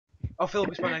Oh, Philip,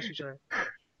 we spawn next to each other.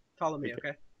 Follow me,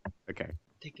 okay? Okay.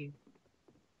 Taking.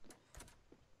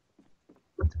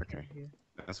 Okay.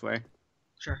 This way?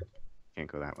 Sure.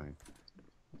 Can't go that way.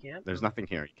 You can't? There's nothing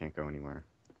here. You can't go anywhere.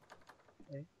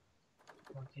 Okay.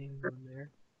 Well, I can't even go in there.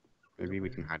 Maybe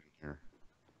we can hide in here.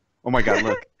 Oh my god,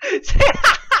 look!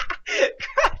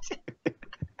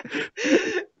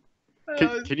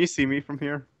 Can you see me from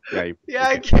here? Yeah, yeah,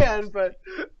 I can, but...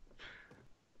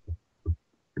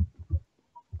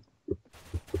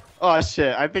 Oh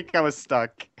shit, I think I was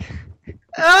stuck.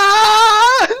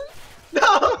 Ah!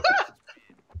 No!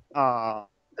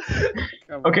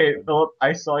 Okay, Philip,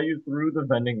 I saw you through the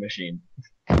vending machine.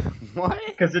 What?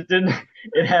 Because it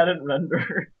hadn't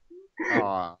rendered.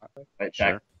 Aw. Right,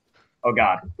 Sure. Zach. Oh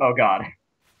god, oh god.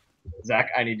 Zach,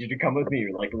 I need you to come with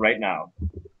me, like, right now.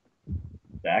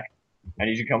 Zach, I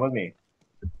need you to come with me.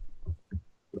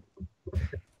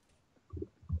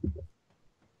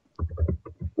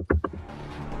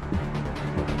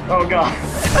 Oh god.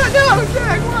 No,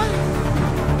 Zach, what?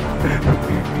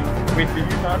 Wait, did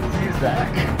you not see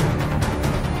Zach?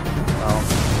 Well,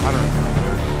 I don't know.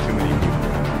 There's too many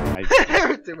people. There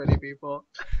are too many people.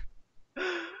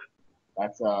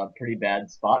 That's a pretty bad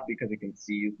spot because it can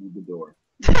see you through the door.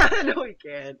 No, he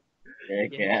can't. Yeah,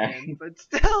 it Yeah, can. but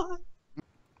still.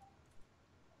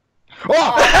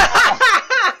 Oh!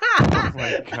 Oh my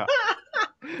god.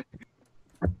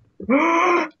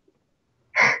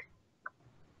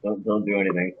 Don't do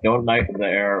anything. Don't knife in the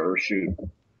air or shoot.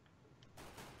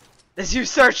 As you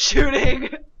start shooting.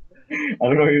 I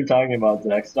don't know what you're talking about,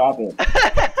 Zach. Stop it.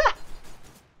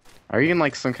 Are you in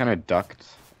like some kind of duct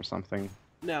or something?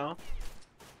 No.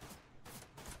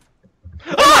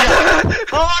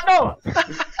 Oh no!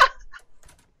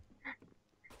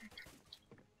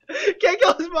 Can't kill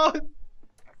us both.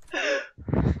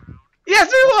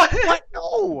 Yes, we won. What?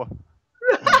 No!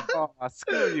 Oh,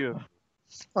 screw you.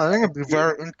 I think it'd be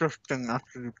very interesting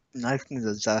after you knife me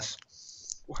to death.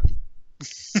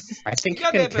 I think You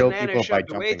you got can that kill banana people by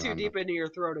shoved way jumping too on deep them. into your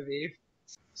throat, Aviv.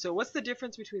 So what's the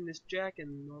difference between this Jack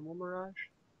and normal Mirage?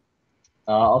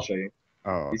 I'll show you.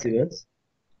 Oh, You okay. see this?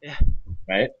 Yeah.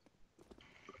 Right?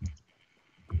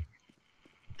 What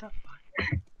the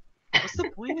fuck? What's the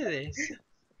point of this?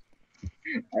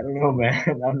 I don't know,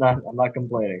 man. I'm not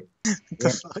complaining. What the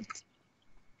fuck?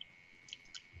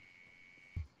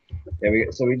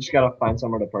 Yeah, so we just gotta find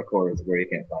somewhere to parkour where you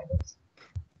can't find us.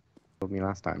 Told me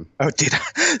last time. Oh, did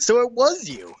I? So it was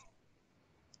you.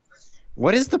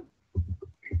 What is the?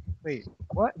 Wait,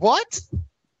 what? What?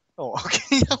 Oh,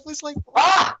 okay. I was like,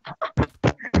 ah!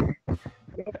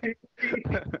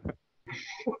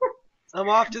 I'm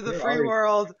off to the Where free are you?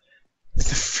 world.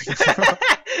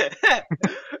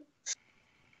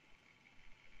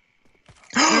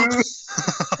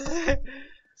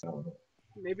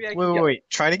 Maybe I can Wait.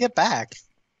 Try to get back.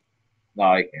 No,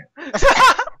 I can't.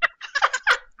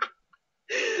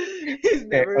 He's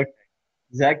never. Okay.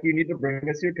 Zach, you need to bring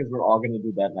us here because we're all gonna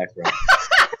do that next round.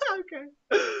 Okay.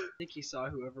 I think he saw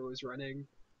whoever was running.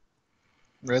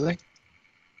 Really?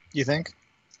 You think?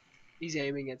 He's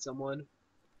aiming at someone.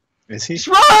 Is he? Just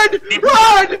run!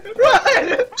 Run!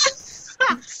 Run!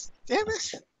 Damn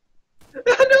it!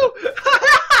 No!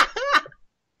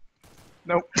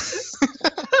 Nope.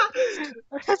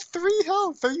 I have 3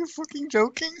 health. Are you fucking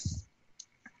joking?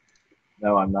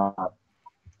 No, I'm not.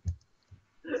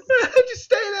 Just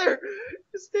stay there!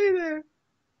 Just stay there!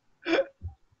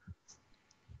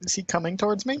 Is he coming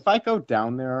towards me? If I go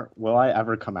down there, will I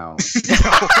ever come out?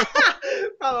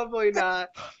 Probably not.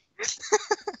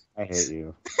 I hate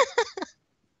you.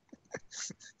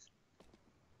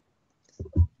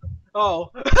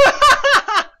 Oh.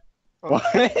 What?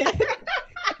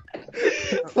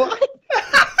 What?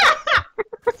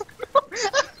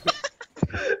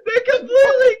 They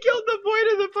completely killed the point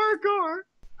of the parkour!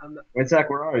 I'm not... Wait, Zach,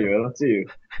 where are you? I don't see you.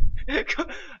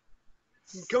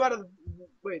 Come out of the...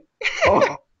 Wait.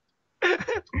 Oh,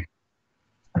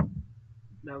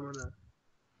 No, I'm gonna...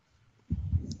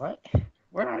 What?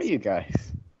 Where are you guys?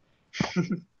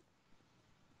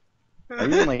 Are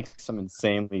you in like some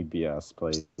insanely BS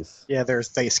place? Yeah, they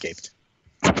escaped.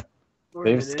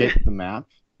 They've escaped the map.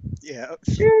 Yeah.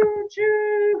 choo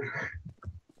choo.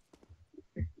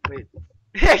 Wait.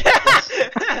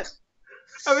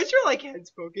 I wish your like head's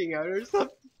poking out or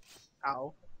something.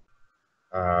 Ow.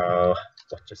 Oh,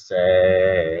 what you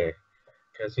say?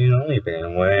 Cause you only been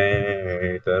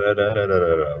away. Da, da, da, da, da,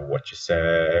 da, what you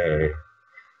say?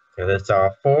 Cause it's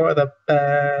all for the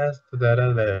best. Da,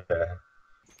 da, da, da.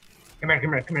 Come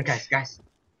here, guys.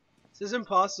 This is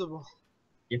impossible.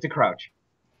 You have to crouch.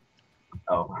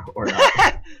 Oh, or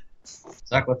not.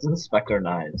 Zach, let's inspect our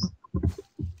knives.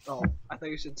 Oh, I thought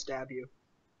you should stab you.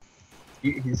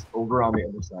 He's over on the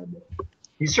other side there.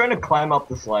 He's trying to climb up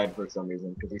the slide for some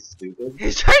reason because he's stupid.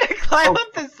 He's trying to climb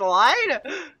up the slide?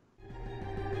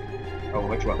 Oh,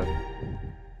 which weapon?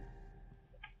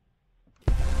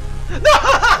 No!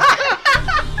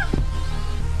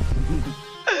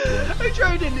 I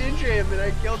tried to ninja him and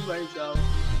I killed myself.